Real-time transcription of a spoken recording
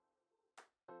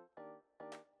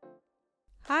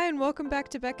Hi, and welcome back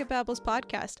to Becca Babbles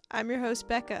podcast. I'm your host,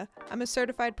 Becca. I'm a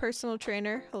certified personal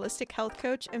trainer, holistic health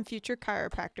coach, and future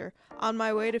chiropractor on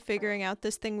my way to figuring out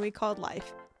this thing we call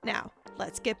life. Now,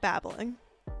 let's get babbling.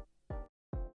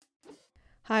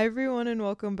 Hi, everyone, and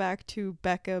welcome back to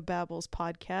Becca Babbles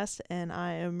podcast. And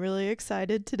I am really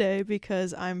excited today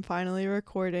because I'm finally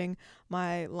recording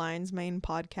my Lion's Mane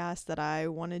podcast that I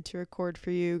wanted to record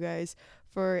for you guys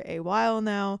for a while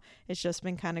now. It's just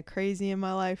been kind of crazy in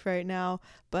my life right now,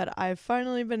 but I've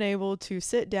finally been able to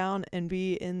sit down and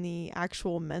be in the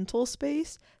actual mental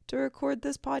space to record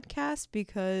this podcast,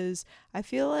 because I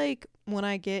feel like when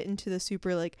I get into the super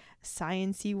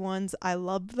sciencey ones, I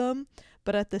love them,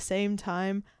 but at the same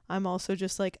time I'm also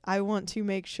just I want to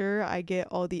make sure I get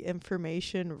all the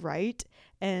information right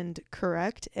and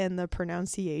correct and the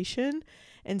pronunciation,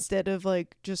 instead of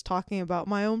just talking about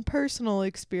my own personal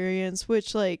experience,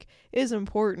 which is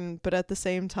important, but at the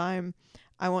same time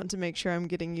I want to make sure I'm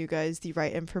getting you guys the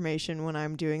right information when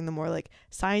I'm doing the more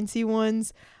sciencey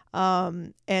ones.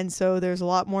 And so there's a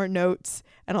lot more notes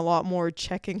and a lot more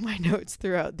checking my notes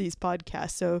throughout these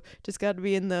podcasts. So just got to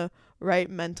be in the right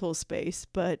mental space.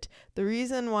 But the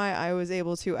reason why I was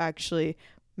able to actually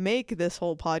make this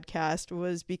whole podcast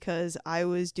was because I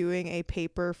was doing a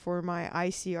paper for my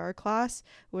ICR class,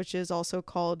 which is also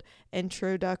called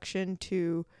Introduction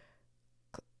to,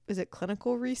 is it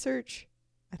clinical research?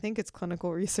 I think it's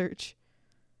clinical research.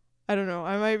 I don't know.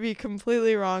 I might be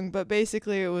completely wrong, but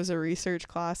basically it was a research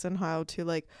class on how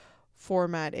to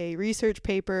format a research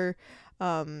paper,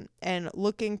 and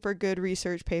looking for good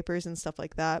research papers and stuff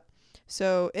like that.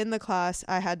 So in the class,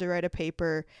 I had to write a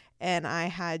paper and I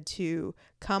had to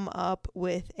come up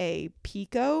with a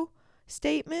PICO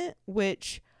statement,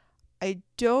 which I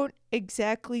don't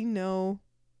exactly know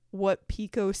what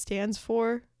PICO stands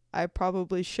for. I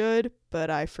probably should, but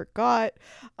I forgot.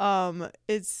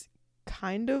 It's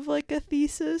kind of like a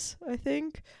thesis, I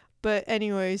think. But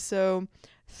anyway, so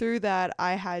through that,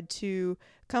 I had to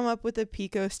come up with a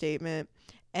PICO statement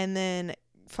and then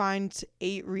find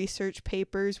 8 research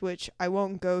papers, which I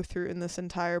won't go through in this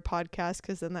entire podcast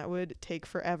because then that would take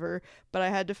forever. But I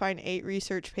had to find 8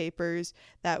 research papers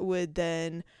that would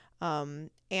then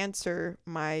answer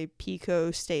my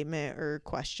PICO statement or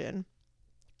question.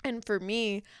 And for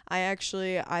me, I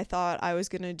thought I was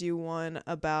going to do one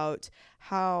about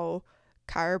how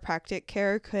chiropractic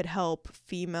care could help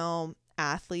female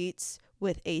athletes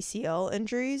with ACL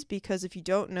injuries, because if you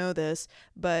don't know this,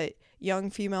 but young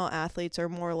female athletes are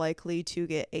more likely to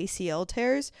get ACL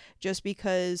tears just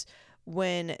because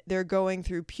when they're going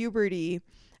through puberty,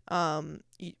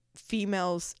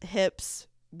 females' hips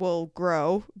will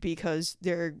grow because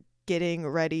they're getting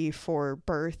ready for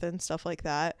birth and stuff like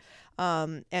that.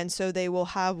 And so they will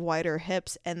have wider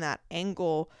hips, and that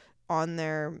angle on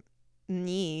their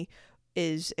knee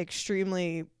is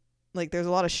extremely, there's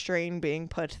a lot of strain being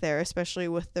put there, especially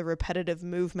with the repetitive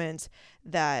movements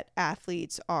that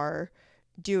athletes are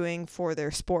doing for their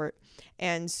sport.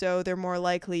 And so they're more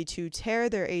likely to tear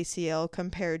their ACL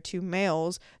compared to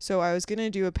males. So I was going to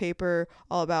do a paper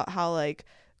all about how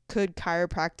could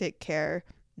chiropractic care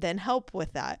then help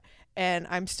with that. And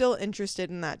I'm still interested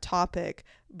in that topic,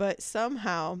 but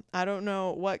somehow, I don't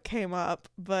know what came up,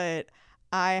 but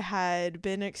I had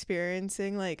been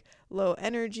experiencing low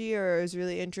energy, or I was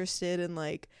really interested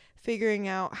in figuring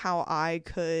out how I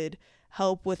could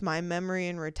help with my memory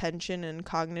and retention and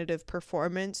cognitive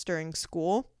performance during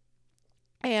school.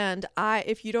 And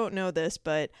if you don't know this,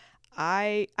 but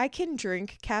I can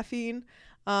drink caffeine.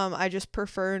 I just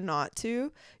prefer not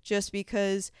to, just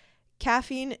because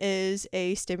caffeine is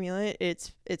a stimulant.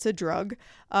 It's a drug.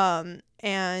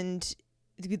 And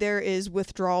there is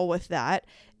withdrawal with that.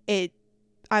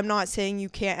 I'm not saying you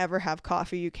can't ever have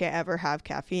coffee, you can't ever have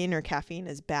caffeine, or caffeine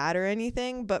is bad or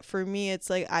anything. But for me, it's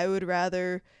I would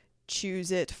rather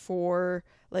choose it for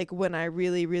when I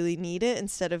really, really need it,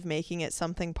 instead of making it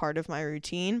something part of my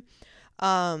routine.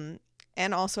 And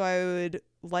also I would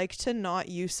like to not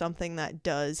use something that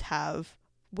does have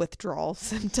withdrawal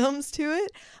symptoms to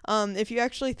it. If you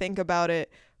actually think about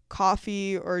it,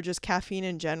 coffee or just caffeine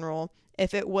in general,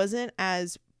 if it wasn't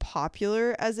as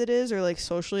popular as it is, or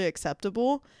socially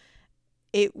acceptable,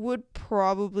 it would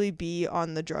probably be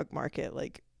on the drug market.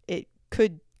 It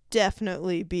could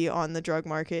definitely be on the drug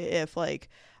market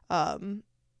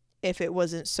if it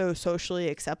wasn't so socially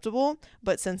acceptable.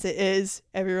 But since it is,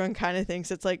 everyone kind of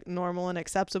thinks it's normal and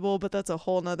acceptable. But that's a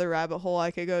whole nother rabbit hole I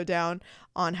could go down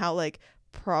on how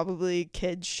probably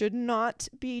kids should not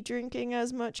be drinking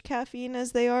as much caffeine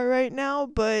as they are right now,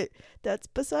 but that's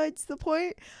besides the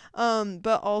point.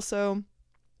 But also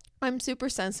I'm super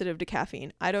sensitive to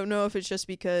caffeine. I don't know if it's just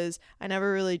because I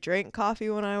never really drank coffee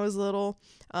when I was little.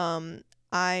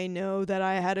 I know that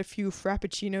I had a few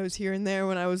frappuccinos here and there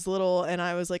when I was little, and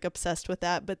I was like obsessed with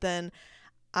that. But then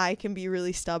I can be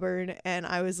really stubborn, and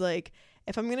I was like,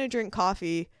 if I'm gonna drink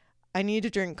coffee, I need to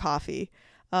drink coffee.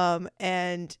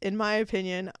 And in my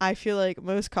opinion, I feel like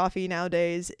most coffee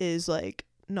nowadays is like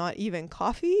not even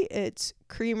coffee. It's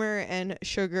creamer and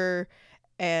sugar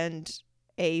and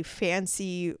a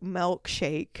fancy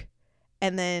milkshake,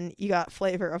 and then you got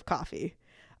flavor of coffee.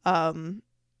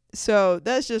 So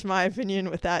that's just my opinion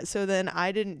with that. So then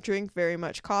I didn't drink very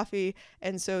much coffee,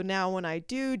 and so now when I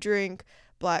do drink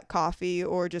black coffee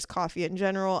or just coffee in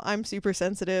general, I'm super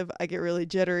sensitive. I get really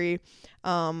jittery.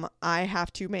 I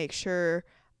have to make sure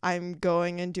I'm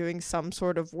going and doing some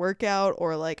sort of workout,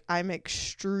 or like I'm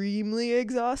extremely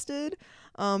exhausted.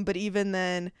 But even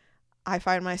then, I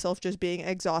find myself just being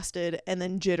exhausted and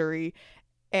then jittery,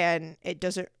 and it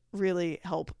doesn't really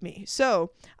help me.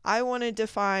 So I wanted to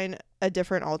find a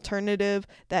different alternative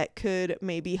that could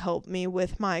maybe help me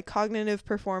with my cognitive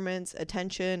performance,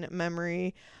 attention,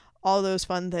 memory, all those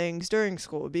fun things during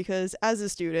school, because as a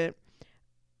student,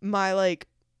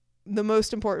 the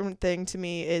most important thing to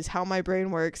me is how my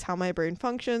brain works, how my brain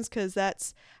functions, because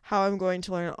that's how I'm going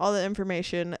to learn all the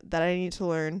information that I need to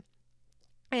learn,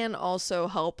 and also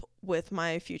help with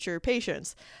my future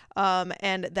patients.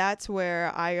 And that's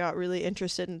where I got really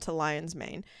interested into lion's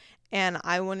mane. And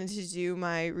I wanted to do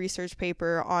my research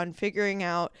paper on figuring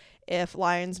out if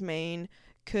lion's mane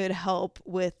could help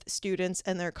with students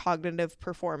and their cognitive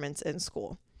performance in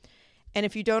school. And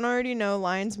if you don't already know,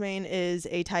 lion's mane is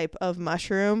a type of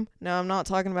mushroom. Now, I'm not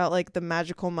talking about like the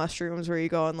magical mushrooms where you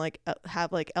go and like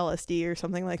have like LSD or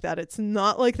something like that. It's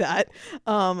not like that.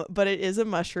 But it is a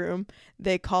mushroom.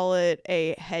 They call it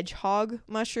a hedgehog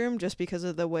mushroom just because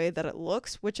of the way that it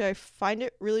looks, which I find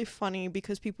it really funny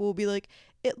because people will be like,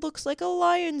 it looks like a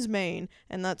lion's mane,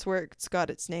 and that's where it's got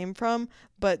its name from.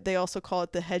 But they also call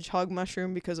it the hedgehog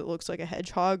mushroom because it looks like a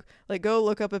hedgehog. Like, go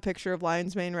look up a picture of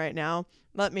lion's mane right now.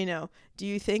 Let me know. Do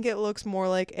you think it looks more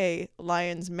like a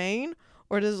lion's mane,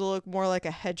 or does it look more like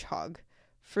a hedgehog?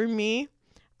 For me,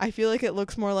 I feel like it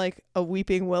looks more like a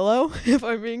weeping willow, if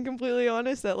I'm being completely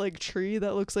honest. That like tree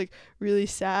that looks like really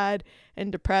sad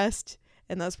and depressed,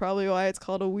 and that's probably why it's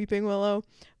called a weeping willow.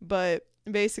 But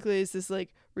basically, it's this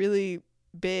like really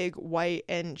big white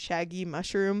and shaggy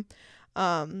mushroom.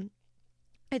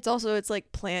 Its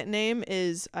like plant name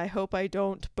is, I hope I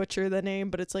don't butcher the name,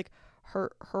 but it's like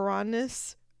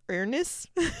Hieronis.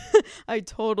 I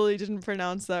totally didn't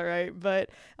pronounce that right, but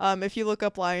if you look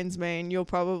up lion's mane, you'll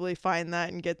probably find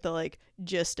that and get the like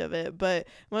gist of it. But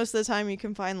most of the time you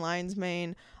can find lion's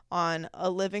mane on a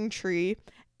living tree,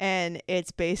 and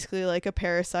it's basically like a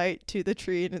parasite to the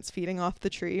tree, and it's feeding off the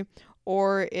tree,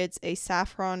 or it's a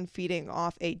saffron feeding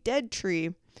off a dead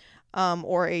tree,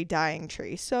 or a dying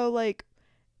tree. So like,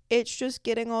 it's just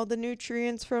getting all the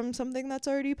nutrients from something that's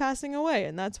already passing away,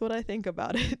 and that's what I think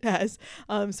about it as.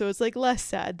 So it's like less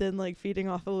sad than like feeding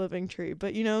off a living tree,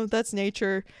 but you know, that's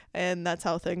nature and that's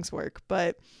how things work.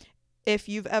 But if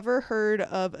you've ever heard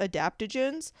of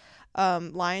adaptogens,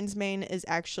 lion's mane is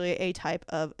actually a type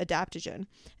of adaptogen.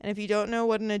 And if you don't know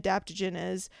what an adaptogen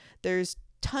is, there's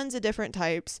tons of different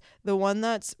types. The one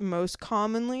that's most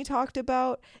commonly talked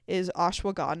about is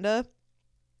ashwagandha.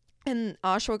 And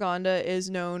ashwagandha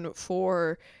is known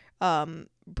for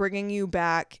bringing you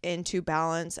back into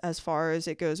balance as far as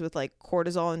it goes with like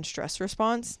cortisol and stress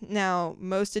response. Now,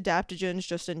 most adaptogens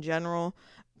just in general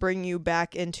bring you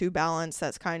back into balance.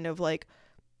 That's kind of like,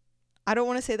 I don't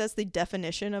want to say that's the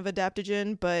definition of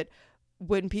adaptogen, but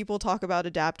when people talk about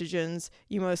adaptogens,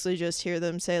 you mostly just hear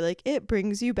them say like, it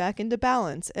brings you back into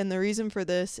balance. And the reason for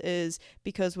this is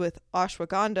because with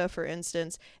ashwagandha, for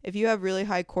instance, if you have really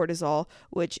high cortisol,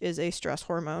 which is a stress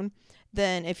hormone,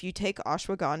 then if you take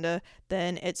ashwagandha,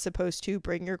 then it's supposed to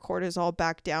bring your cortisol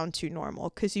back down to normal,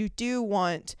 because you do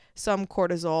want some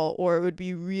cortisol, or it would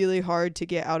be really hard to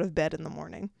get out of bed in the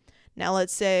morning. Now,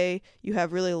 let's say you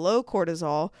have really low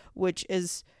cortisol, which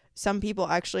is, some people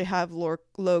actually have low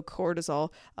cortisol.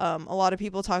 A lot of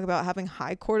people talk about having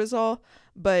high cortisol,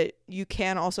 but you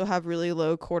can also have really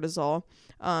low cortisol.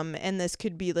 And this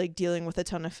could be like dealing with a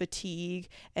ton of fatigue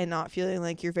and not feeling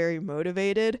like you're very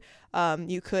motivated.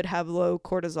 You could have low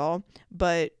cortisol,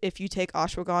 but if you take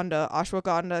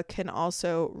ashwagandha can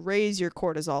also raise your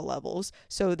cortisol levels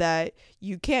so that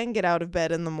you can get out of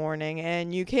bed in the morning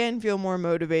and you can feel more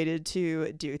motivated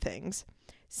to do things.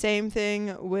 Same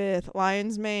thing with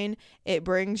lion's mane. It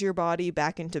brings your body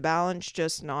back into balance,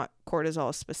 just not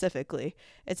cortisol specifically.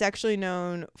 It's actually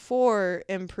known for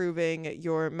improving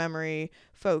your memory,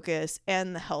 focus,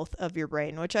 and the health of your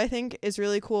brain, which I think is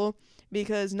really cool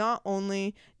because not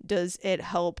only does it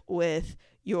help with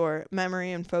your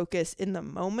memory and focus in the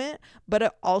moment, but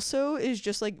it also is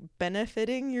just like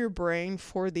benefiting your brain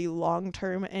for the long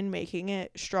term and making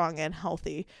it strong and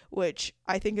healthy, which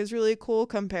I think is really cool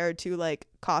compared to like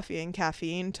coffee and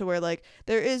caffeine, to where like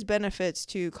there is benefits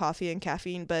to coffee and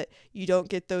caffeine, but you don't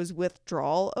get those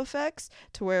withdrawal effects,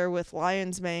 to where with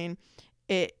lion's mane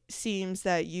it seems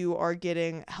that you are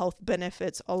getting health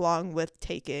benefits along with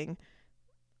taking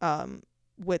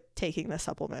the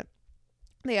supplement.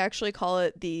 They actually call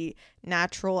it the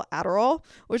natural Adderall,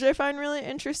 which I find really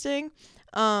interesting.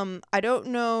 I don't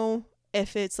know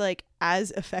if it's like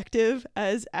as effective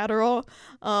as Adderall.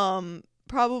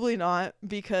 Probably not,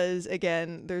 because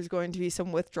again, there's going to be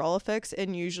some withdrawal effects,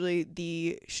 and usually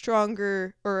the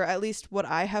stronger, or at least what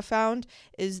I have found,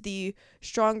 is the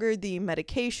stronger the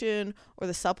medication or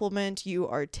the supplement you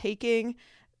are taking,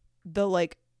 the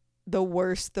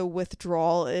worse the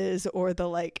withdrawal is, or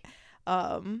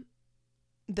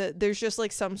there's just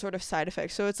like some sort of side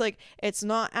effect. So it's like it's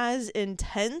not as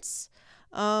intense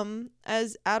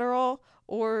as Adderall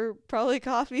or probably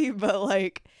coffee, but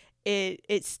like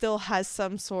it still has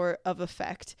some sort of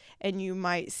effect, and you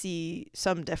might see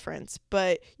some difference.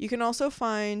 But you can also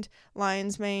find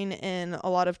lion's mane in a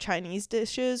lot of Chinese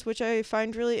dishes, which I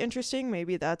find really interesting.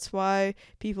 Maybe that's why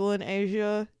people in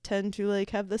Asia tend to like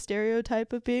have the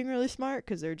stereotype of being really smart,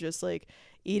 because they're just like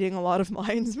eating a lot of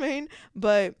lion's mane.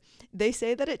 But they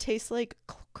say that it tastes like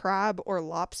crab or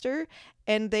lobster,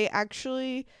 and they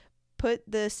actually put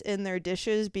this in their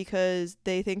dishes because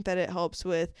they think that it helps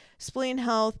with spleen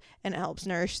health, and it helps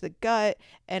nourish the gut,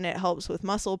 and it helps with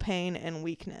muscle pain and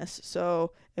weakness.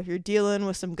 So if you're dealing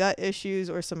with some gut issues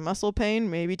or some muscle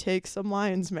pain, maybe take some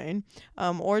lion's mane,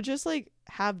 or just like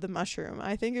have the mushroom.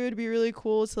 I think it would be really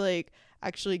cool to like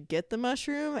actually get the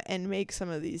mushroom and make some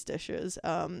of these dishes.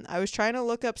 I was trying to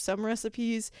look up some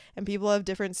recipes, and people have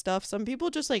different stuff. Some people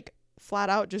just like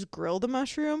flat out just grill the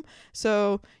mushroom.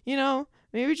 So,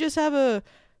 maybe just have a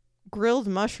grilled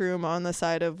mushroom on the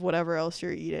side of whatever else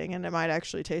you're eating, and it might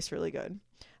actually taste really good.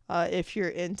 If you're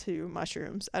into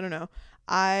mushrooms. I don't know.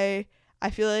 I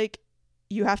feel like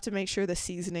you have to make sure the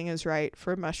seasoning is right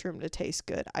for a mushroom to taste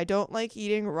good. I don't like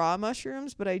eating raw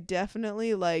mushrooms, but I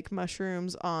definitely like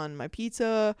mushrooms on my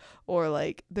pizza, or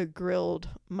like the grilled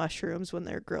mushrooms when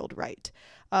they're grilled right.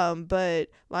 But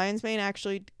lion's mane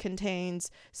actually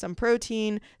contains some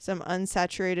protein, some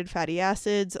unsaturated fatty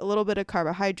acids, a little bit of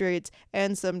carbohydrates,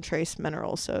 and some trace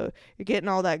minerals. So you're getting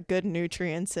all that good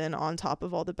nutrients in on top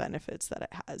of all the benefits that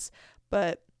it has.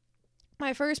 But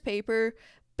my first paper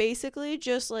basically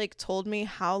just like told me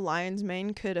how lion's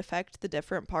mane could affect the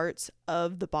different parts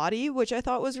of the body, which I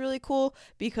thought was really cool,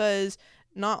 because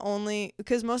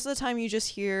most of the time you just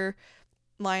hear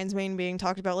lion's mane being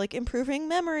talked about like improving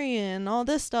memory and all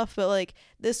this stuff, but like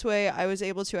this way I was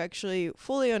able to actually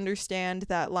fully understand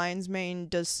that lion's mane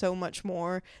does so much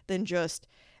more than just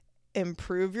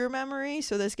improve your memory.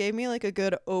 So this gave me like a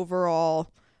good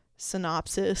overall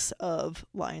synopsis of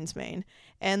lion's mane.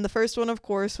 And the first one, of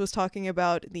course, was talking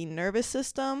about the nervous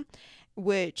system,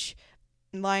 which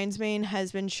lion's mane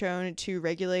has been shown to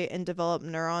regulate and develop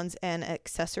neurons and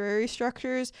accessory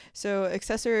structures. So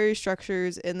accessory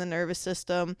structures in the nervous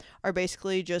system are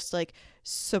basically just like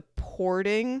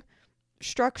supporting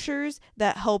structures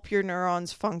that help your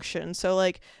neurons function. So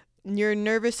like your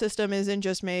nervous system isn't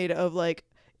just made of like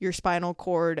your spinal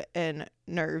cord and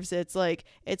nerves. It's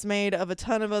made of a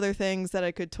ton of other things that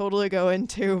I could totally go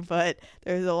into, but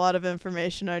there's a lot of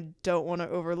information. I don't want to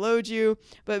overload you,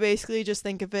 but basically just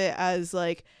think of it as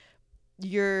like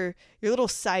your little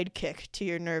sidekick to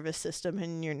your nervous system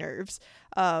and your nerves.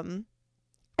 And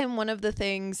one of the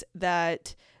things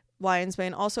that lion's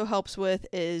mane also helps with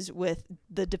is with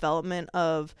the development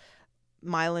of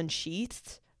myelin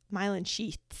sheaths,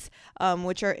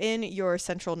 which are in your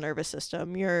central nervous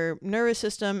system. Your nervous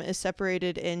system is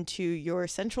separated into your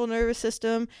central nervous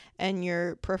system and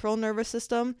your peripheral nervous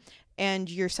system. And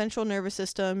your central nervous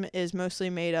system is mostly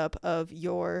made up of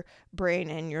your brain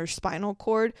and your spinal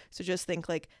cord. So just think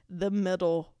like the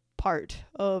middle part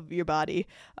of your body.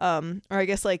 Or I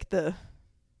guess like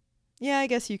I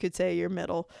guess you could say your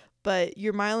middle. But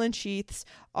your myelin sheaths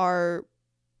are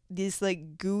these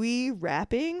like gooey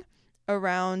wrapping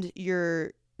around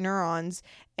your neurons,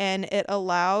 and it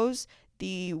allows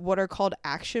what are called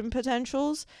action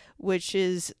potentials, which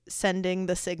is sending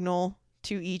the signal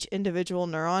to each individual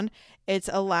neuron, it's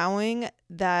allowing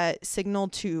that signal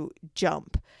to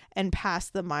jump and pass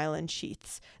the myelin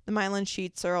sheaths. The myelin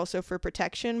sheaths are also for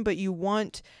protection, but you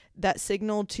want that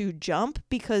signal to jump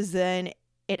because then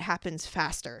it happens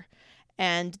faster.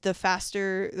 And the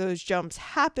faster those jumps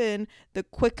happen, the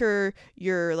quicker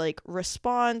your like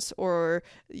response, or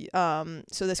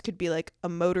so this could be like a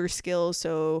motor skill.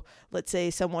 So let's say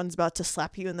someone's about to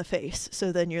slap you in the face.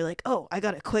 So then you're like, oh, I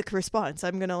got a quick response.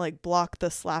 I'm going to like block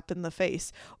the slap in the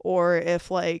face. Or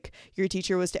if like your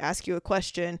teacher was to ask you a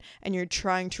question and you're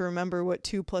trying to remember what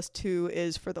 2 + 2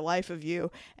 is for the life of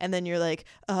you. And then you're like,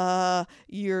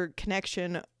 your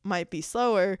connection might be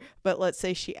slower, but let's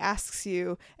say she asks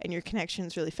you and your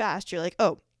connection's really fast, you're like,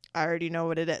 oh, I already know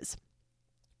what it is.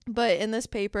 But in this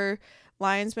paper,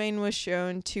 lion's mane was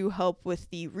shown to help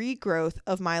with the regrowth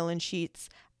of myelin sheaths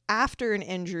after an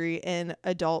injury in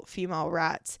adult female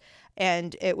rats,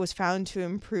 and it was found to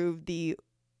improve the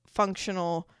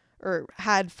functional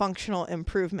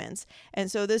improvements.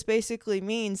 And so this basically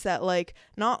means that like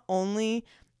not only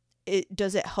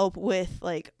does it help with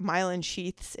like myelin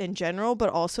sheaths in general, but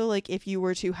also like if you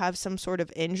were to have some sort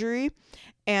of injury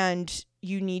and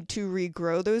you need to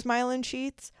regrow those myelin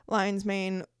sheaths, lion's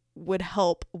mane would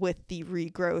help with the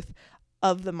regrowth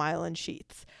of the myelin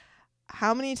sheaths.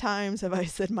 How many times have I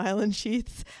said myelin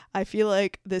sheaths? I feel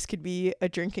like this could be a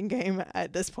drinking game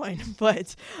at this point,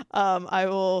 but I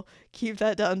will keep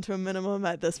that down to a minimum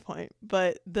at this point.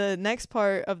 But the next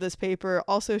part of this paper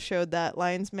also showed that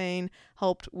lion's mane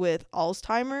helped with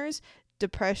Alzheimer's,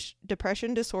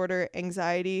 depression disorder,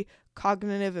 anxiety,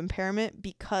 cognitive impairment,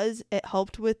 because it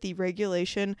helped with the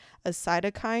regulation of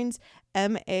cytokines,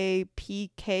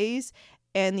 MAPKs,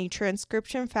 and the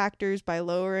transcription factors by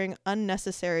lowering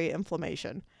unnecessary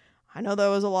inflammation. I know that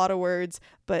was a lot of words,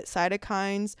 but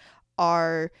cytokines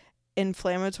are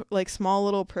inflammatory, like small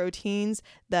little proteins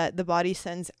that the body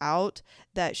sends out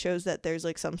that shows that there's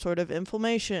like some sort of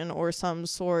inflammation or some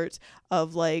sort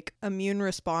of like immune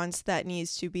response that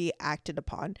needs to be acted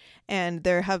upon. And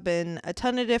there have been a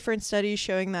ton of different studies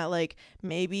showing that like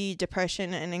maybe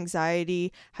depression and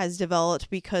anxiety has developed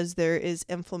because there is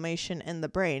inflammation in the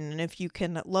brain. And if you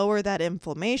can lower that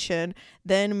inflammation,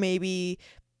 then maybe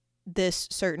this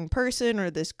certain person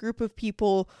or this group of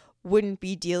people wouldn't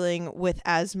be dealing with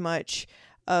as much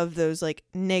of those like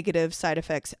negative side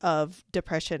effects of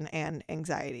depression and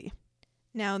anxiety.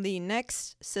 Now, the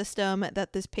next system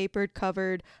that this paper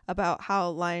covered about how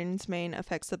lion's mane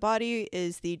affects the body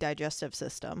is the digestive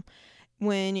system.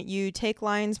 When you take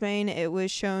lion's mane, it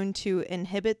was shown to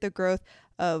inhibit the growth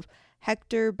of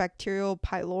Helicobacter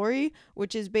pylori,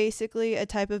 which is basically a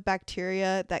type of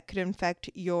bacteria that could infect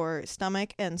your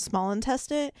stomach and small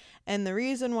intestine. And the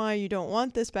reason why you don't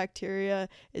want this bacteria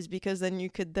is because then you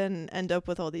could then end up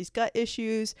with all these gut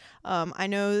issues. I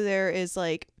know there is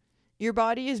like, your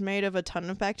body is made of a ton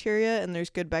of bacteria, and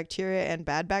there's good bacteria and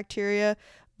bad bacteria,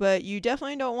 but you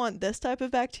definitely don't want this type of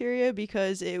bacteria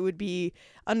because it would be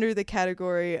under the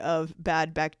category of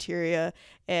bad bacteria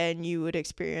and you would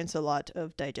experience a lot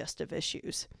of digestive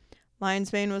issues.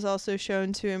 Lion's mane was also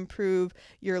shown to improve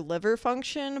your liver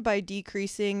function by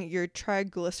decreasing your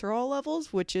triglycerol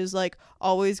levels, which is like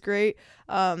always great.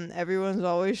 Everyone's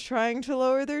always trying to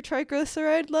lower their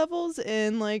triglyceride levels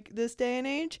in like this day and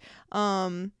age.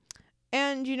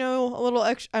 And, you know, a little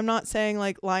extra, I'm not saying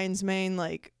like lion's mane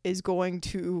like is going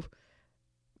to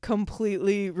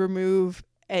completely remove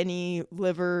any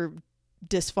liver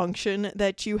dysfunction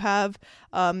that you have.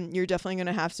 You're definitely going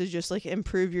to have to just like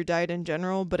improve your diet in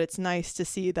general, but it's nice to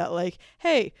see that like,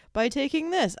 hey, by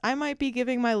taking this, I might be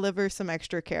giving my liver some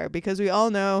extra care, because we all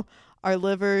know our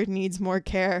liver needs more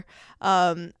care.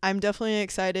 I'm definitely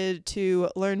excited to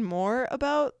learn more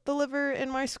about the liver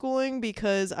in my schooling,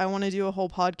 because I want to do a whole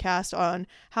podcast on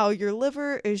how your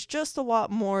liver is just a lot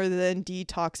more than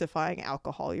detoxifying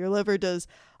alcohol. Your liver does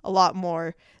a lot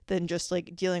more than just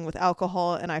like dealing with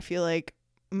alcohol, and I feel like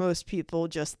most people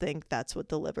just think that's what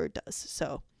the liver does.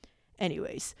 So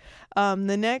anyways, the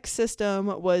next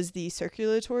system was the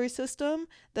circulatory system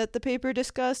that the paper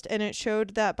discussed, and it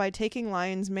showed that by taking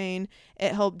lion's mane,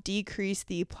 it helped decrease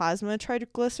the plasma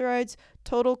triglycerides,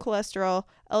 total cholesterol,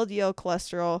 LDL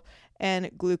cholesterol, and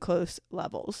glucose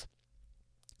levels.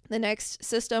 The next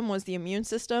system was the immune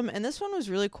system, and this one was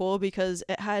really cool because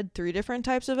it had 3 different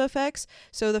types of effects.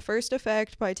 So the first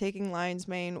effect by taking lion's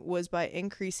mane was by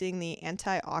increasing the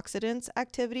antioxidants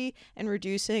activity and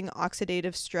reducing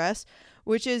oxidative stress,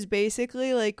 which is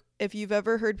basically like if you've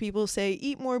ever heard people say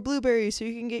eat more blueberries so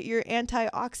you can get your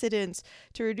antioxidants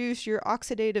to reduce your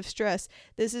oxidative stress.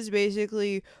 This is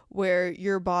basically where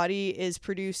your body is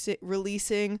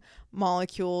releasing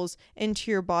molecules into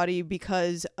your body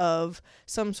because of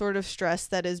some sort of stress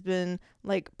that has been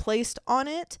like placed on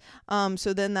it.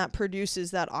 So then that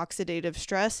produces that oxidative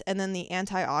stress, and then the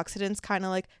antioxidants kind of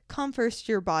like comforts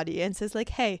your body and says like,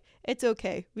 hey, it's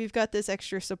okay. We've got this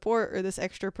extra support or this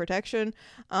extra protection.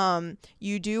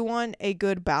 You do want a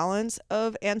good balance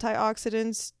of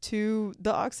antioxidants to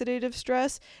the oxidative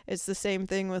stress. It's the same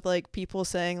thing with like people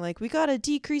saying like, we got to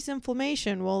decrease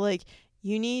inflammation. Well, like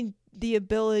you need the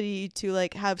ability to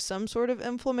like have some sort of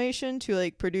inflammation to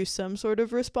like produce some sort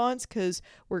of response, because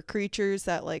we're creatures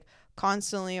that like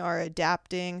constantly are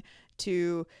adapting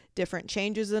to different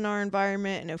changes in our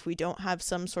environment, and if we don't have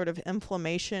some sort of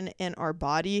inflammation in our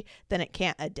body, then it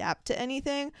can't adapt to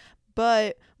anything.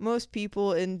 But most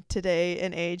people in today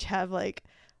and age have like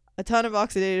a ton of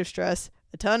oxidative stress,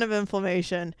 a ton of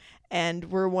inflammation, and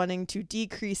we're wanting to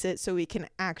decrease it so we can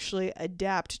actually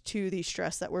adapt to the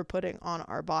stress that we're putting on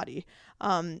our body.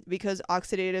 Because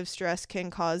oxidative stress can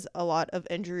cause a lot of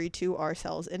injury to our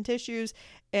cells and tissues,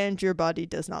 and your body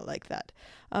does not like that.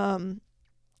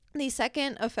 The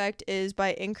second effect is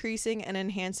by increasing and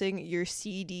enhancing your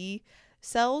CD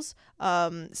cells,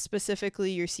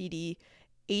 specifically your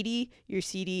CD80, your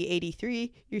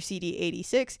CD83, your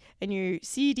CD86, and your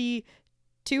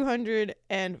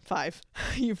CD205.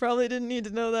 You probably didn't need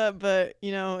to know that, but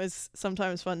you know, it's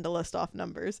sometimes fun to list off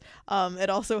numbers. It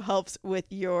also helps with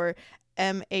your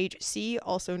MHC,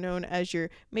 also known as your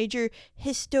major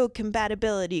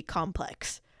histocompatibility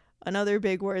complex. Another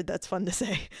big word that's fun to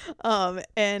say.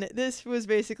 And this was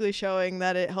basically showing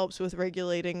that it helps with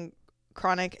regulating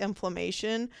chronic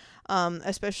inflammation,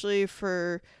 especially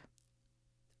for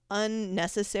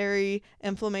unnecessary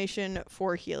inflammation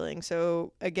for healing.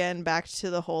 So again, back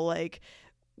to the whole like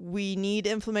we need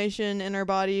inflammation in our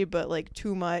body, but like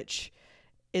too much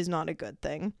is not a good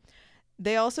thing.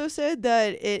 They also said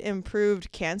that it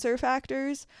improved cancer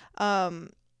factors.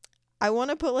 I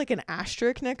want to put like an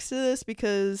asterisk next to this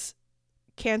because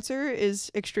cancer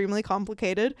is extremely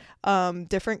complicated.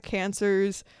 Different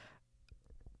cancers,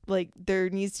 like there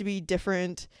needs to be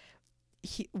different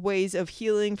ways of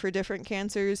healing for different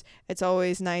cancers. It's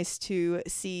always nice to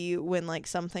see when like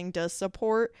something does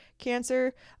support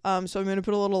cancer. So I'm going to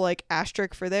put a little like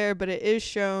asterisk for there, but it is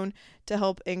shown to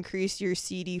help increase your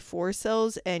CD4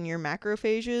 cells and your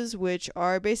macrophages, which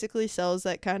are basically cells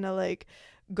that kind of like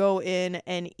go in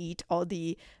and eat all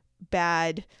the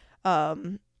bad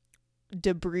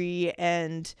debris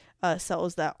and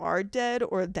cells that are dead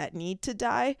or that need to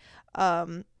die.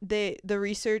 The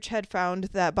research had found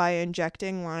that by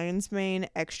injecting lion's mane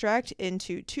extract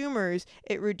into tumors,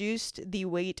 it reduced the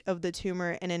weight of the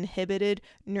tumor and inhibited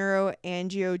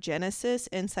neuroangiogenesis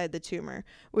inside the tumor,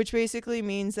 which basically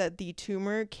means that the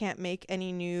tumor can't make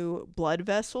any new blood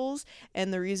vessels.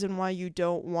 And the reason why you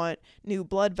don't want new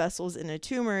blood vessels in a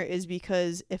tumor is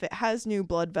because if it has new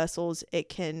blood vessels, it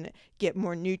can get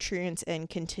more nutrients and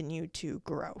continue to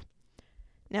grow.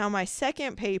 Now, my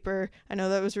second paper, I know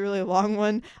that was a really long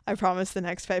one. I promise the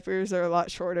next papers are a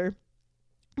lot shorter.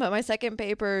 But my second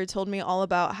paper told me all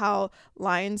about how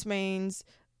lion's mane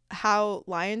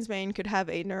could have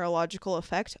a neurological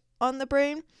effect on the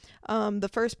brain. The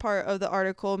first part of the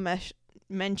article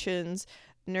mentions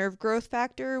nerve growth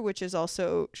factor, which is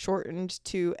also shortened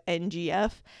to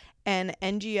NGF. And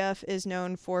NGF is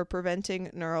known for preventing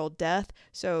neural death,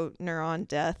 so neuron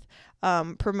death,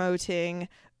 promoting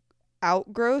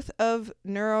outgrowth of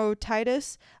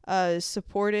neurotitis,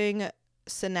 supporting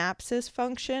synapses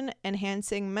function,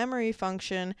 enhancing memory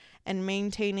function, and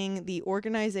maintaining the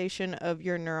organization of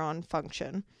your neuron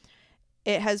function.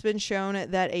 It has been shown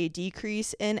that a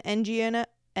decrease in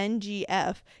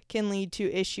NGF can lead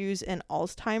to issues in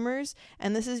Alzheimer's,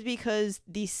 and this is because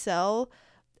the cell,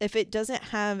 if it doesn't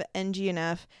have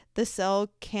NGF, the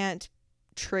cell can't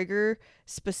trigger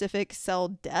specific cell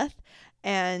death,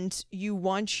 and you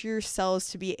want your cells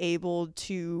to be able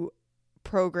to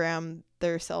program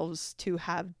their cells to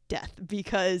have death,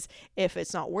 because if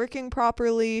it's not working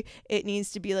properly, it needs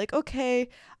to be like, okay,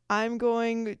 I'm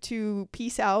going to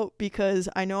peace out because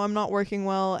I know I'm not working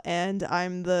well and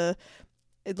I'm the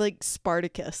like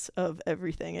Spartacus of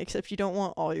everything, except you don't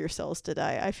want all your cells to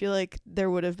die. I feel like there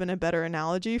would have been a better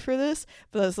analogy for this,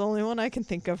 but that's the only one I can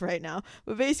think of right now.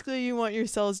 But basically you want your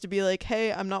cells to be like,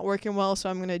 hey, I'm not working well, so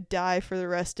I'm going to die for the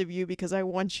rest of you because I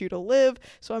want you to live,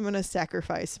 so I'm going to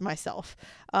sacrifice myself.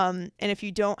 And if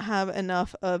you don't have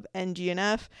enough of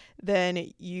NGF,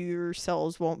 then your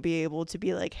cells won't be able to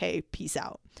be like, hey, peace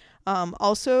out.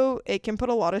 Also, it can put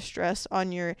a lot of stress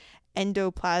on your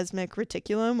endoplasmic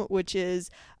reticulum, which is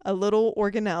a little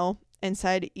organelle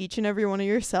inside each and every one of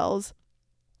your cells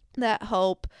that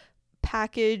help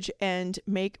package and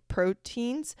make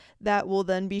proteins that will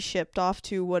then be shipped off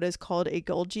to what is called a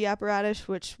Golgi apparatus,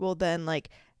 which will then like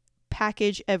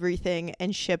package everything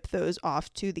and ship those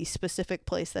off to the specific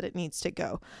place that it needs to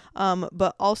go.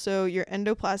 But also your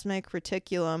endoplasmic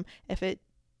reticulum, if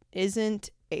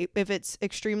it's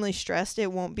extremely stressed,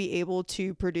 it won't be able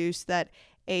to produce that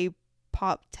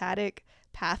apoptotic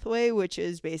pathway, which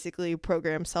is basically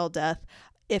programmed cell death,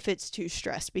 if it's too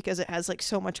stressed, because it has like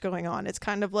so much going on. It's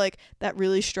kind of like that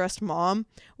really stressed mom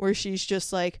where she's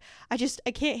just like, I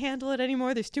can't handle it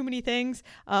anymore. There's too many things.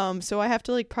 So I have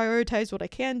to like prioritize what I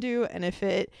can do. And if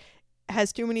it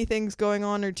has too many things going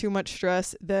on or too much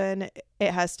stress, then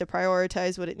it has to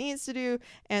prioritize what it needs to do.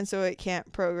 And so it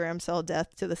can't program cell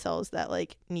death to the cells that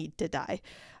like need to die.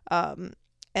 And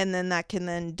then that can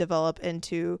then develop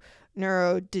into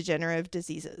neurodegenerative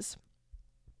diseases.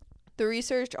 The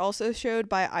research also showed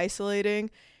by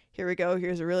isolating,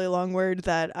 here's a really long word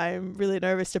that I'm really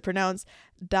nervous to pronounce,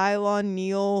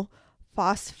 dialonyl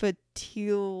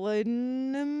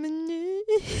phosphatidylene.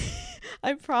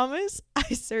 I promise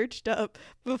I searched up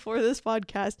before this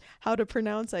podcast how to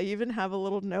pronounce. I even have a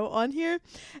little note on here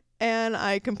and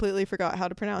I completely forgot how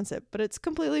to pronounce it, but it's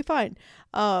completely fine.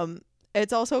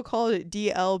 It's also called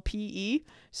DLPE,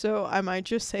 so I might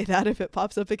just say that if it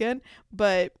pops up again,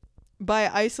 but by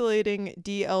isolating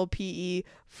DLPE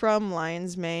from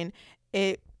lion's mane,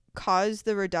 it caused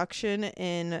the reduction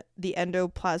in the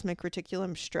endoplasmic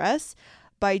reticulum stress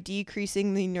by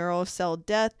decreasing the neural cell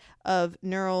death of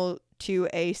neural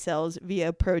 2A cells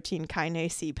via protein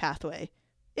kinase C pathway.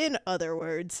 In other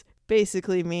words,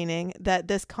 basically meaning that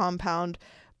this compound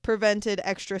prevented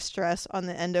extra stress on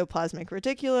the endoplasmic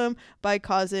reticulum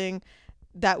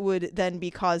that would then be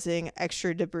causing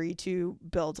extra debris to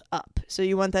build up. So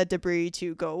you want that debris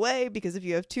to go away, because if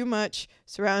you have too much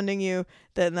surrounding you,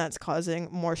 then that's causing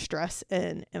more stress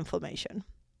and inflammation.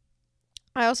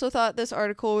 I also thought this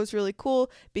article was really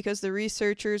cool because the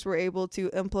researchers were able to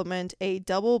implement a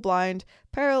double-blind,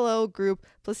 parallel group,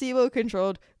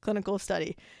 placebo-controlled clinical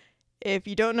study. If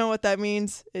you don't know what that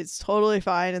means, it's totally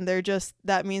fine. And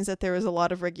that means that there was a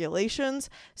lot of regulations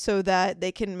so that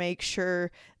they can make sure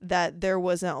that there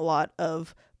wasn't a lot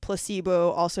of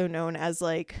placebo, also known as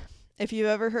like, if you've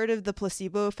ever heard of the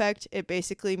placebo effect, it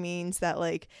basically means that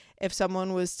like if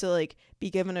someone was to like be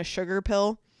given a sugar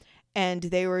pill and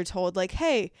they were told like,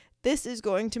 hey, this is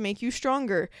going to make you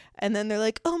stronger. And then they're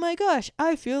like, oh my gosh,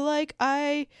 I feel like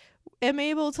I am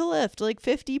able to lift like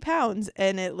 50 pounds,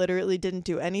 and it literally didn't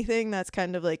do anything. That's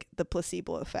kind of like the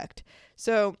placebo effect.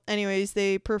 So anyways,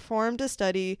 they performed a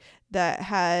study that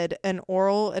had an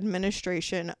oral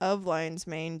administration of lion's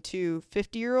mane to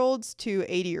 50-year-olds to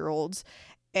 80-year-olds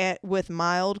with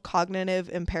mild cognitive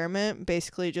impairment,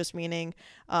 basically just meaning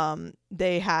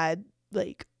they had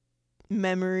like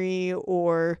memory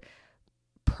or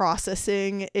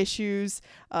processing issues,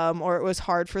 or it was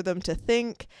hard for them to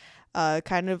think,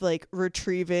 kind of like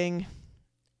retrieving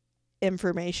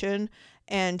information.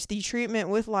 And the treatment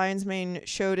with lion's mane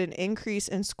showed an increase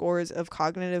in scores of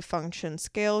cognitive function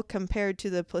scale compared to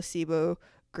the placebo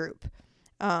group.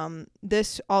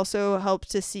 This also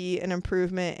helped to see an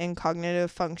improvement in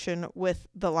cognitive function with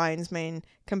the lion's mane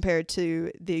compared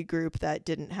to the group that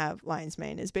didn't have lion's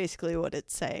mane, is basically what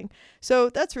it's saying. So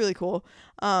that's really cool.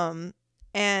 And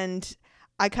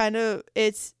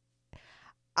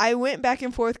I went back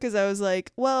and forth because I was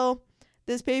like, well,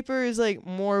 this paper is like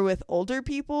more with older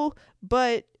people,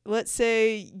 but let's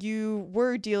say you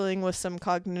were dealing with some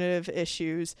cognitive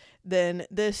issues, then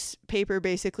this paper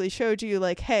basically showed you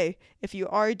like, hey, if you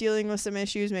are dealing with some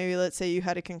issues, maybe let's say you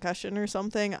had a concussion or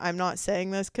something. I'm not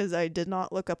saying this because I did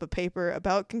not look up a paper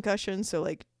about concussion, so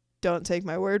like don't take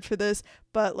my word for this,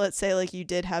 but let's say like you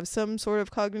did have some sort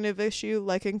of cognitive issue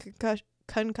like a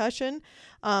concussion,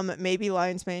 maybe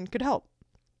lion's mane could help.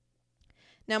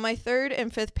 Now, my third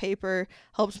and fifth paper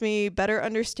helps me better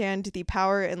understand the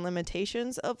power and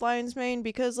limitations of lion's mane,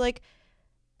 because like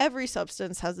every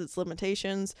substance has its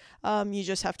limitations. You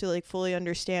just have to like fully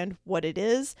understand what it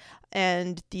is,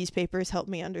 and these papers help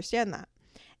me understand that.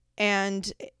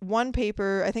 And one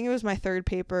paper, I think it was my third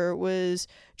paper, was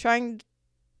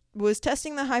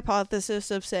testing the hypothesis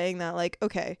of saying that like,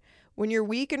 okay, when you're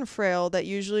weak and frail, that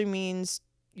usually means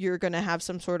you're going to have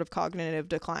some sort of cognitive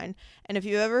decline. And if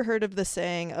you ever heard of the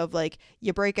saying of like,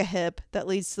 you break a hip, that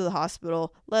leads to the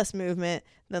hospital, less movement,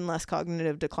 then less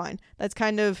cognitive decline. That's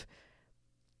kind of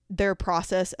their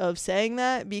process of saying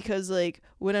that, because like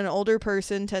when an older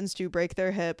person tends to break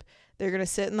their hip, they're going to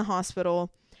sit in the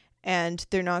hospital and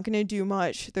they're not going to do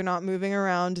much. They're not moving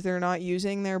around. They're not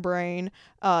using their brain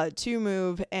to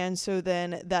move. And so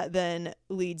then that then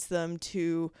leads them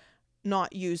to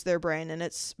not use their brain. And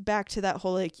it's back to that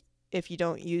whole, like, if you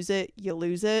don't use it, you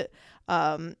lose it.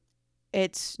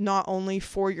 It's not only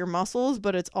for your muscles,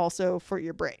 but it's also for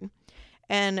your brain.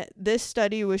 And this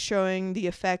study was showing the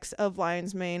effects of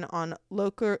lion's mane on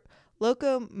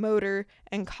locomotor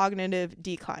and cognitive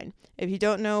decline. If you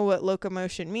don't know what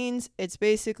locomotion means, it's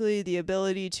basically the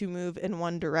ability to move in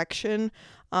one direction.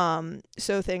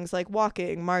 So things like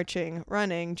walking, marching,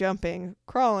 running, jumping,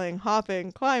 crawling,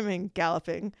 hopping, climbing,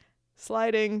 galloping,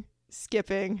 sliding,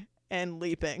 skipping, and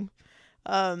leaping.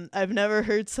 I've never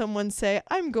heard someone say,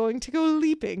 I'm going to go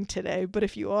leaping today, but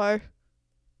if you are,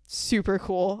 super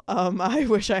cool. I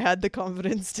wish I had the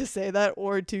confidence to say that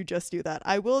or to just do that.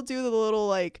 I will do the little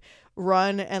like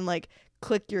run and like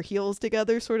click your heels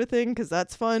together sort of thing, because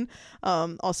that's fun.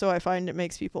 Also, I find it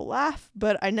makes people laugh,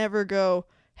 but I never go,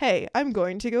 hey, I'm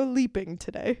going to go leaping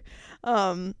today.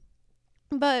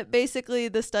 But basically,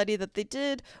 the study that they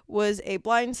did was a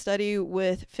blind study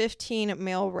with 15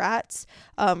 male rats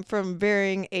from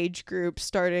varying age groups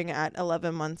starting at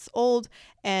 11 months old,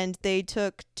 and they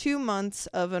took 2 months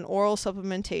of an oral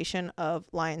supplementation of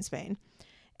lion's mane.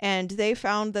 And they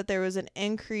found that there was an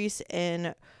increase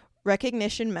in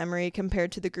recognition memory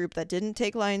compared to the group that didn't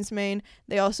take lion's mane.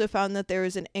 They also found that there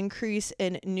was an increase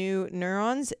in new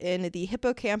neurons in the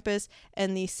hippocampus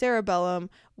and the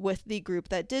cerebellum with the group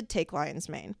that did take lion's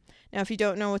mane. Now, if you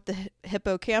don't know what the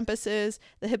hippocampus is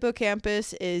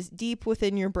deep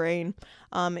within your brain.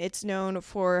 It's known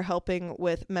for helping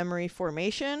with memory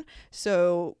formation.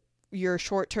 So your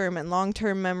short-term and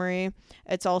long-term memory.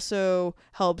 It's also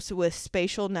helps with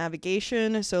spatial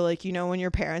navigation. So like, you know, when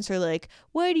your parents are like,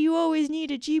 why do you always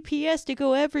need a GPS to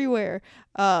go everywhere?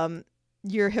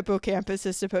 Your hippocampus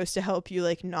is supposed to help you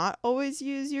like not always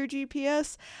use your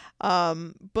GPS.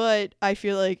 But I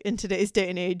feel like in today's day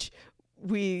and age,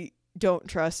 we don't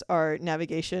trust our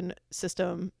navigation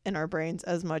system in our brains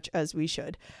as much as we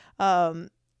should.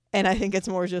 And I think it's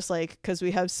more just like because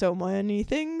we have so many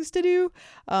things to do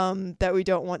that we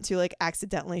don't want to like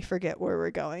accidentally forget where we're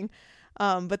going.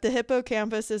 But the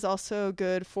hippocampus is also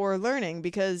good for learning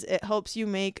because it helps you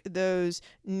make those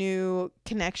new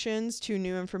connections to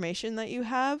new information that you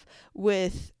have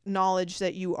with knowledge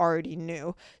that you already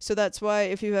knew. So that's why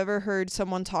if you've ever heard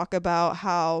someone talk about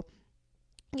how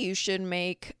you should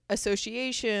make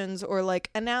associations or like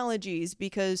analogies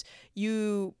because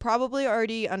you probably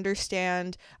already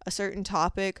understand a certain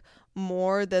topic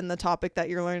more than the topic that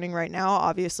you're learning right now,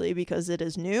 obviously, because it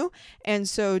is new. And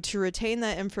so to retain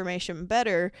that information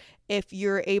better, if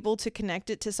you're able to connect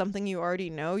it to something you already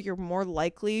know, you're more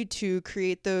likely to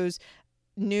create those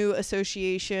new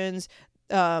associations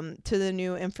to the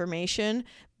new information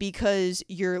because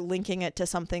you're linking it to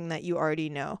something that you already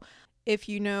know. If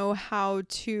you know how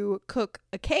to cook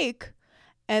a cake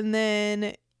and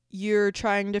then you're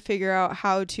trying to figure out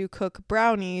how to cook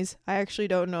brownies, I actually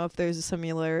don't know if there's a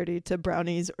similarity to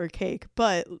brownies or cake,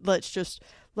 but let's just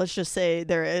say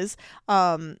there is.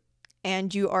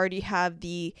 And you already have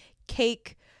the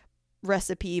cake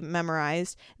recipe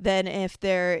memorized, then if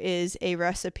there is a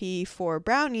recipe for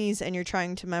brownies and you're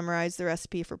trying to memorize the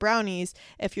recipe for brownies,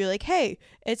 if you're like, hey,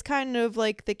 it's kind of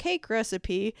like the cake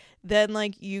recipe, then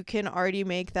like you can already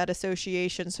make that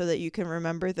association so that you can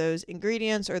remember those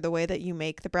ingredients or the way that you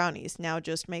make the brownies. Now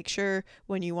just make sure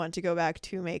when you want to go back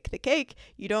to make the cake,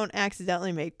 you don't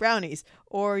accidentally make brownies,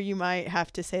 or you might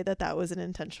have to say that that was an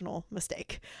intentional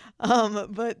mistake.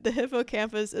 But the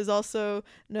hippocampus is also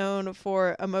known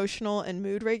for emotional and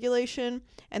mood regulation,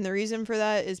 and the reason for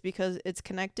that is because it's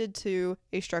connected to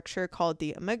a structure called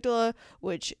the amygdala,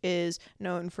 which is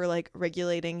known for like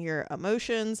regulating your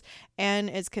emotions, and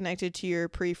it's connected to your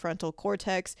prefrontal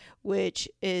cortex, which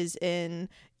is in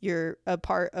a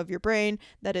part of your brain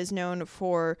that is known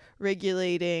for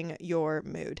regulating your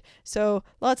mood. So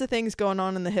lots of things going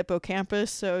on in the hippocampus.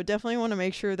 So definitely want to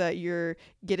make sure that you're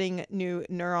getting new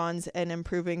neurons and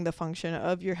improving the function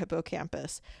of your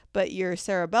hippocampus. But your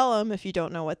cerebellum, if you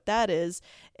don't know what that is,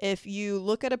 if you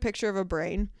look at a picture of a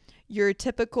brain, your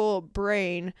typical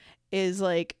brain is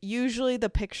like usually the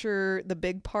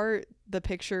big part, the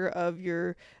picture of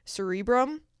your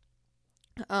cerebrum.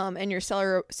 And your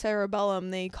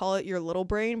cerebellum, they call it your little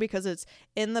brain because it's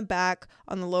in the back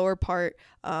on the lower part.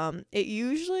 It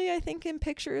usually, I think in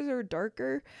pictures are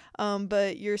darker,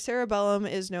 but your cerebellum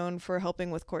is known for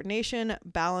helping with coordination,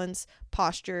 balance,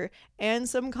 posture, and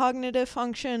some cognitive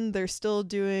function. They're still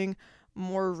doing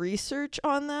more research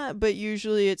on that, but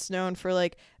usually it's known for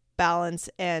like balance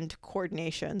and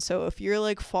coordination. So if you're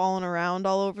like falling around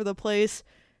all over the place,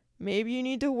 maybe you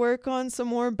need to work on some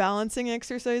more balancing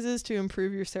exercises to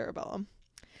improve your cerebellum.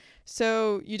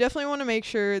 So you definitely want to make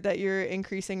sure that you're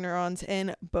increasing neurons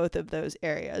in both of those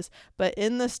areas. But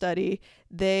in the study,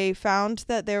 they found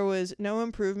that there was no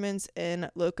improvements in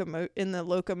the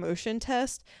locomotion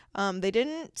test. They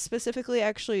didn't specifically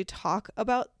actually talk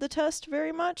about the test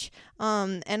very much.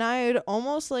 And I'd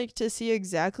almost like to see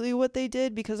exactly what they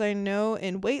did, because I know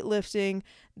in weightlifting,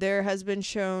 there has been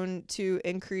shown to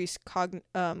increase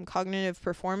cognitive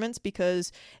performance,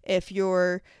 because if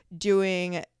you're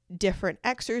doing different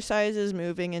exercises,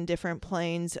 moving in different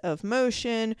planes of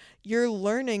motion, you're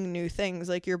learning new things.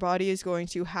 Like your body is going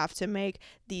to have to make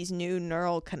these new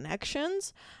neural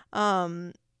connections.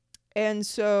 And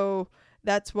so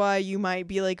that's why you might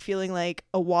be like feeling like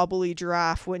a wobbly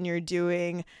giraffe when you're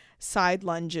doing side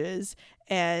lunges,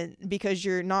 and because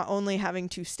you're not only having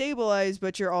to stabilize,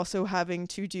 but you're also having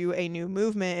to do a new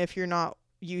movement if you're not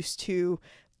used to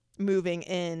moving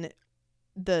in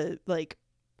the like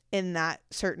in that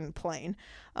certain plane.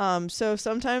 So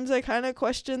sometimes I kind of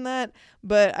question that,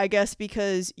 but I guess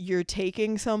because you're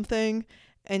taking something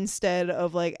instead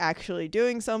of like actually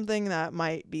doing something, that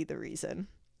might be the reason.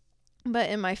 But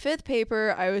in my 5th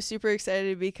paper, I was super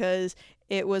excited because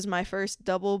it was my first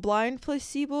double-blind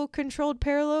placebo-controlled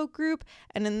parallel group.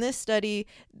 And in this study,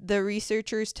 the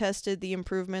researchers tested the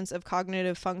improvements of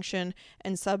cognitive function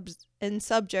in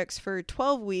subjects for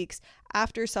 12 weeks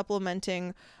after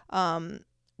supplementing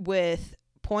with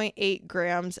 0.8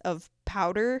 grams of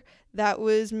powder that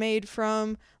was made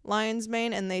from lion's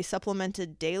mane, and they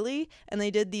supplemented daily, and they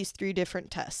did these 3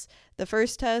 different tests. The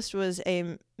first test was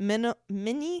a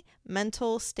mini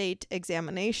mental state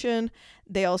examination.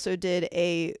 They also did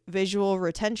a visual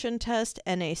retention test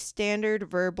and a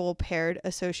standard verbal paired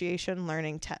association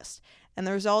learning test. And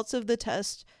the results of the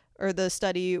test, or the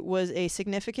study, was a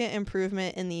significant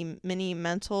improvement in the mini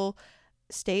mental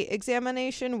state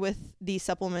examination with the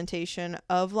supplementation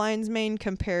of lion's mane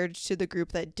compared to the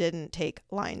group that didn't take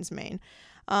lion's mane.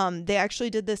 They actually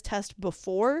did this test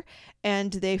before,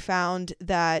 and they found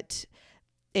that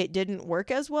it didn't work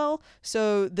as well.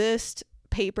 So this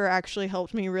paper actually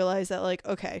helped me realize that, like,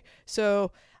 okay,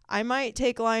 so I might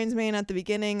take lion's mane at the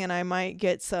beginning and I might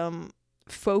get some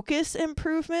focus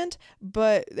improvement,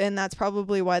 and that's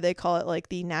probably why they call it like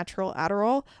the natural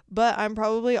Adderall, but I'm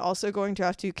probably also going to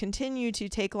have to continue to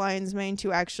take lion's mane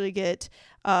to actually get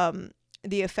the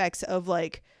effects of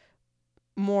like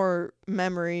more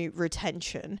memory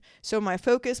retention. So my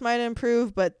focus might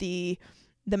improve, but the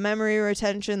memory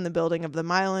retention, the building of the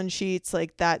myelin sheets,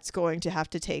 like that's going to have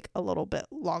to take a little bit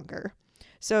longer.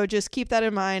 So just keep that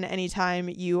in mind anytime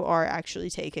you are actually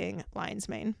taking lion's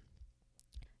mane.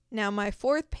 Now, my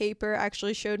 4th paper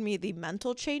actually showed me the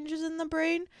mental changes in the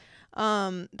brain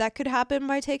that could happen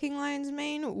by taking lion's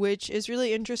mane, which is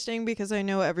really interesting because I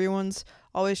know everyone's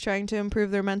always trying to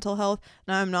improve their mental health.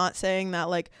 Now, I'm not saying that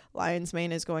like lion's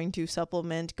mane is going to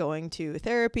supplement going to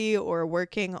therapy or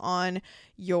working on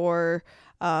your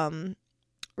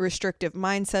restrictive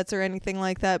mindsets or anything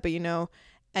like that, but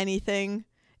anything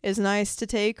is nice to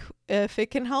take if it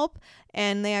can help.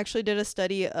 And they actually did a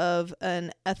study of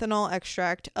an ethanol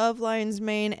extract of lion's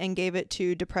mane and gave it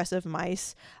to depressive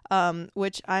mice,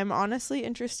 which I'm honestly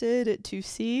interested to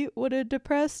see what a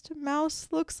depressed mouse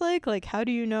looks like. Like, how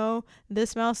do you know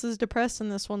this mouse is depressed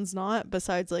and this one's not,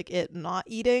 besides like it not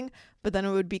eating? But then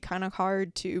it would be kind of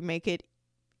hard to make it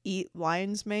eat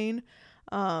lion's mane.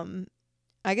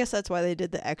 I guess that's why they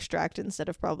did the extract instead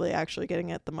of probably actually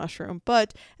getting at the mushroom.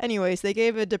 But anyways, they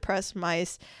gave a depressed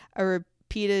mice a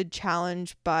repeated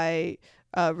challenge by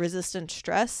resistant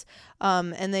stress.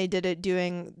 And they did it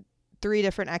doing 3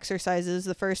 different exercises.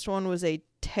 The first one was a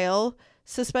tail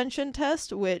suspension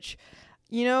test, which,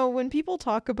 when people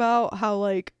talk about how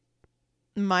like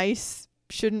mice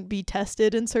shouldn't be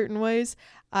tested in certain ways,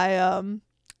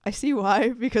 I see why,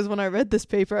 because when I read this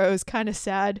paper, I was kind of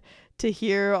sad to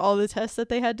hear all the tests that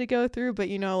they had to go through. But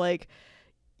like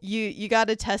you got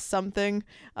to test something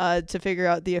to figure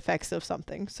out the effects of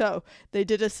something. So they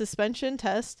did a suspension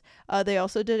test. They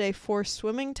also did a forced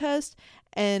swimming test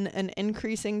and an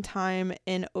increasing time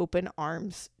in open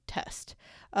arms test.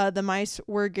 The mice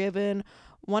were given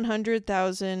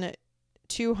 100,000,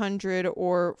 200,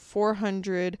 or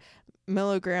 400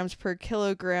 milligrams per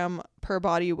kilogram per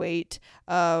body weight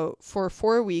for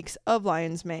 4 weeks of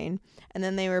lion's mane, and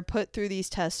then they were put through these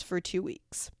tests for 2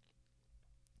 weeks.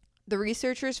 The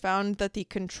researchers found that the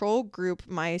control group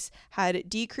mice had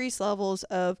decreased levels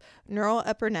of neural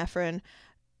epinephrine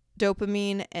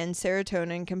dopamine and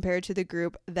serotonin compared to the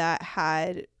group that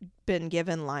had been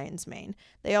given lion's mane.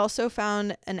 They also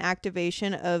found an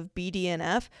activation of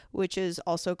BDNF, which is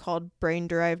also called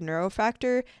brain-derived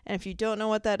neurofactor. And if you don't know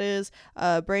what that is,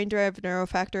 brain-derived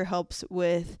neurofactor helps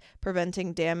with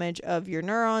preventing damage of your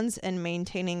neurons and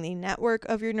maintaining the network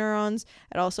of your neurons.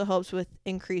 It also helps with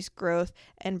increased growth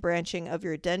and branching of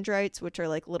your dendrites, which are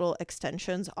like little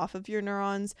extensions off of your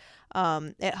neurons.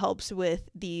 It helps with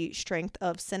the strength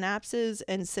of synapses,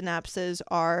 and synapses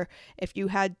are, if you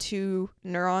had two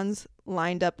neurons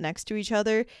lined up next to each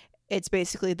other, it's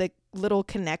basically the little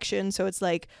connection. So it's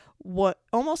like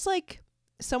almost like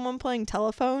someone playing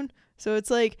telephone. So it's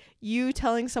like you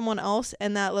telling someone else,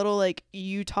 and that little like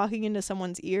you talking into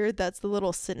someone's ear, that's the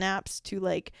little synapse to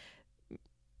like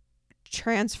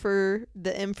transfer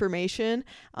the information.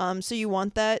 So you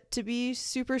want that to be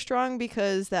super strong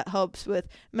because that helps with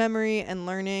memory and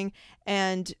learning.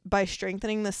 And by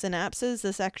strengthening the synapses,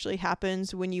 this actually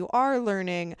happens when you are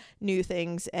learning new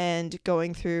things and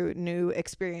going through new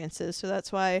experiences. So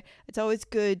that's why it's always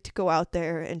good to go out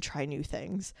there and try new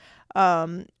things.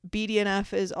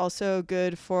 BDNF is also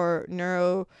good for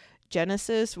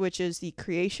neurogenesis, which is the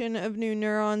creation of new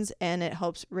neurons, and it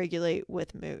helps regulate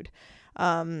with mood.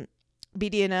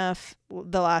 BDNF,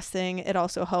 the last thing, it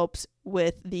also helps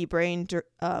with the brain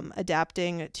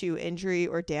adapting to injury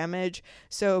or damage.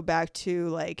 So back to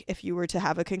like if you were to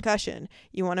have a concussion,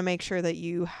 you want to make sure that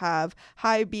you have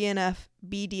high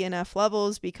BDNF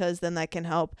levels, because then that can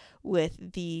help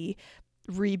with the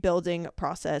rebuilding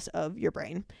process of your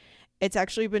brain. It's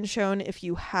actually been shown if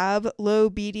you have low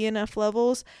BDNF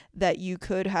levels that you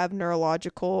could have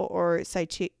neurological or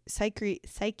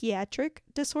psychiatric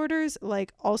disorders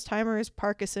like Alzheimer's,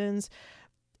 Parkinson's,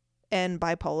 and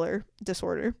bipolar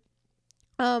disorder.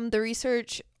 The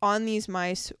research on these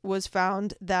mice was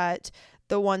found that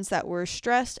the ones that were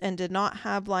stressed and did not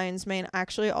have lion's mane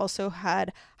actually also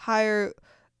had higher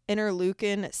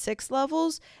interleukin 6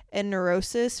 levels and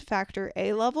neurosis factor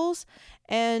A levels.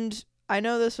 And I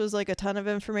know this was like a ton of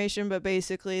information, but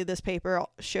basically this paper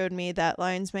showed me that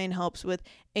lion's mane helps with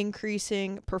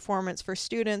increasing performance for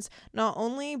students, not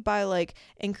only by like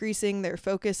increasing their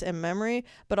focus and memory,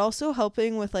 but also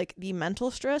helping with like the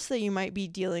mental stress that you might be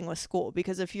dealing with school.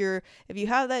 Because if you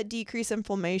have that decreased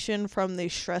inflammation from the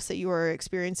stress that you are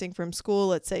experiencing from school,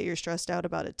 let's say you're stressed out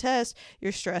about a test,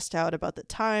 you're stressed out about the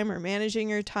time or managing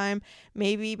your time,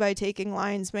 maybe by taking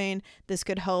lion's mane, this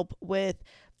could help with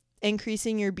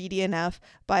increasing your BDNF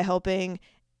by helping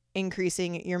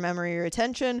increasing your memory or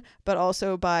attention, but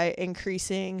also by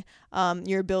increasing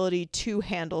your ability to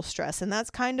handle stress. And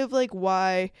that's kind of like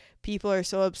why people are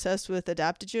so obsessed with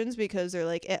adaptogens, because they're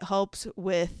like, it helps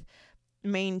with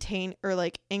maintain or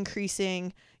like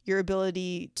increasing your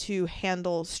ability to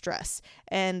handle stress.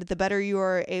 And the better you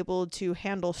are able to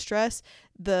handle stress,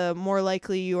 the more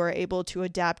likely you are able to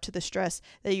adapt to the stress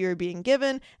that you're being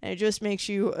given, and it just makes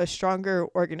you a stronger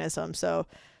organism. So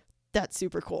that's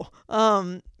super cool.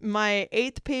 My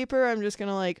 8th paper, I'm just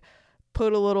gonna like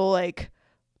put a little like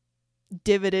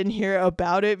divot in here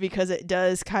about it, because it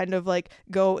does kind of like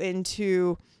go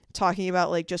into talking about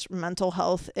like just mental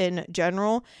health in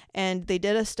general. And they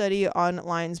did a study on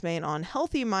lion's mane on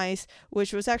healthy mice,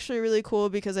 which was actually really cool,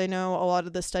 because I know a lot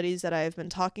of the studies that I've been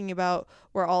talking about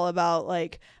were all about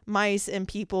like mice and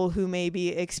people who may be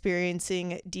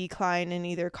experiencing decline in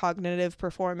either cognitive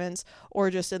performance or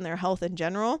just in their health in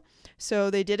general. So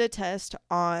they did a test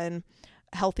on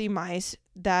healthy mice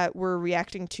that were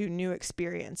reacting to new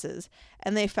experiences,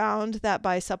 and they found that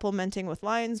by supplementing with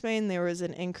lion's mane, there was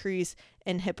an increase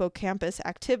in hippocampus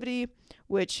activity,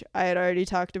 which I had already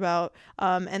talked about,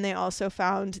 and they also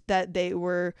found that they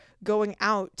were going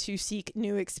out to seek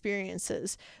new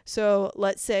experiences. So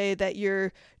let's say that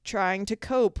you're trying to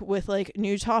cope with like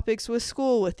new topics with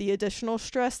school with the additional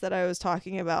stress that I was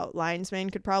talking about. Lion's mane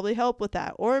could probably help with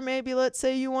that. Or maybe let's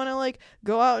say you want to like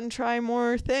go out and try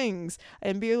more things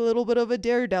and be a little bit of a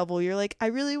daredevil. You're like, I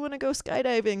really want to go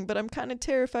skydiving, but I'm kind of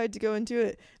terrified to go and do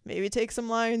it. Maybe take some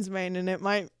lion's mane and it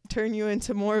might turn you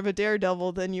into more of a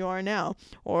daredevil than you are now.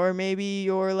 Or maybe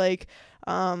you're like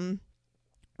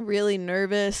really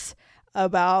nervous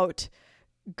about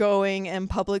going and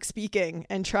public speaking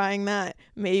and trying that.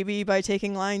 Maybe by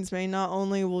taking lion's mane, not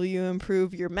only will you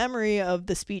improve your memory of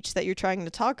the speech that you're trying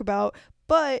to talk about,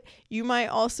 but you might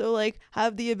also like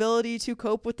have the ability to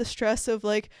cope with the stress of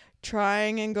like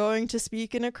trying and going to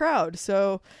speak in a crowd.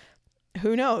 So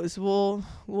who knows?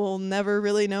 We'll never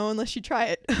really know unless you try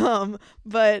it.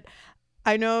 But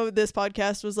I know this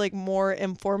podcast was like more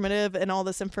informative and all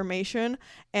this information.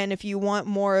 And if you want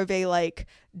more of a like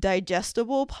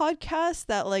digestible podcast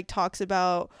that like talks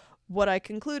about what I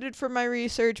concluded from my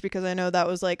research, because I know that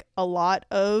was like a lot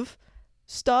of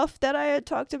stuff that I had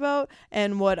talked about,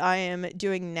 and what I am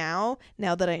doing now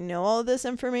that I know all this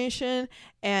information,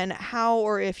 and how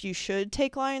or if you should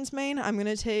take lion's mane. I'm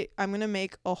gonna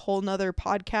make a whole nother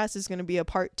podcast. It's gonna be a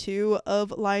part 2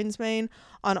 of lion's mane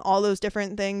on all those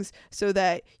different things, so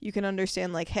that you can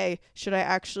understand, like, hey, should I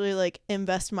actually like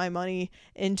invest my money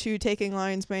into taking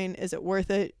lion's mane? Is it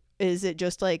worth it? Is it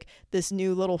just like this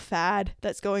new little fad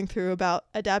that's going through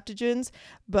about adaptogens?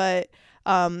 But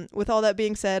with all that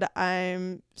being said,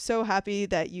 I'm so happy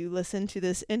that you listened to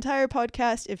this entire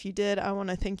podcast. If you did, I want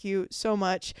to thank you so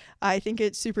much. I think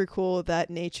it's super cool that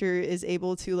nature is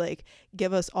able to like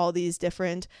give us all these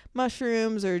different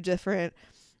mushrooms or different,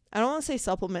 I don't want to say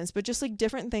supplements, but just like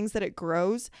different things that it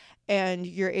grows, and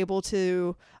you're able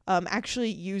to actually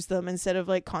use them instead of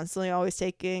like constantly always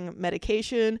taking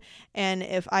medication. And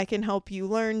if I can help you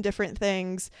learn different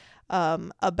things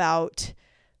about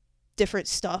different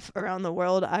stuff around the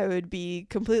world, I would be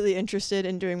completely interested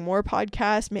in doing more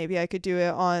podcasts. Maybe I could do it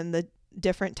on the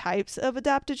different types of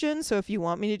adaptogens. So if you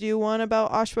want me to do one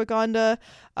about ashwagandha,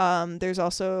 there's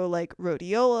also like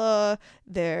rhodiola,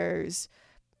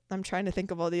 I'm trying to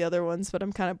think of all the other ones, but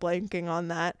I'm kind of blanking on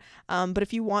that. But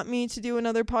if you want me to do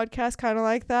another podcast kind of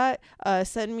like that,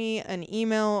 send me an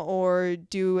email or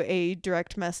do a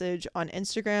direct message on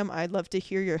Instagram. I'd love to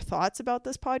hear your thoughts about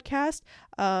this podcast.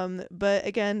 But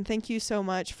again, thank you so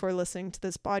much for listening to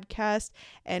this podcast.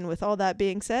 And with all that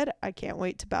being said, I can't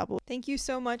wait to babble. Thank you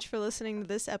so much for listening to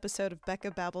this episode of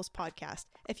Becca Babbles Podcast.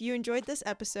 If you enjoyed this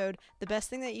episode, the best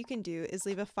thing that you can do is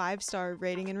leave a 5-star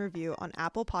rating and review on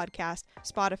Apple Podcast,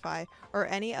 Spotify, or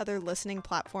any other listening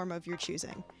platform of your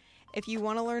choosing. If you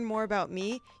want to learn more about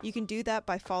me, you can do that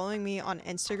by following me on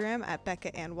Instagram at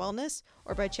Becca Ann Wellness,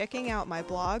 or by checking out my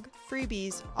blog,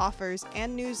 freebies, offers,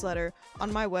 and newsletter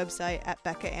on my website at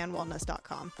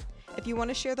beccaannwellness.com. If you want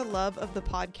to share the love of the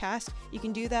podcast, you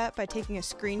can do that by taking a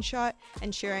screenshot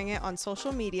and sharing it on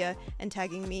social media and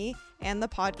tagging me and the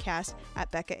podcast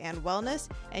at Becca Ann Wellness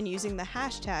and using the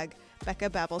hashtag Becca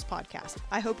Babbles Podcast.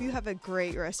 I hope you have a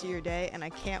great rest of your day, and I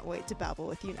can't wait to babble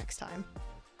with you next time.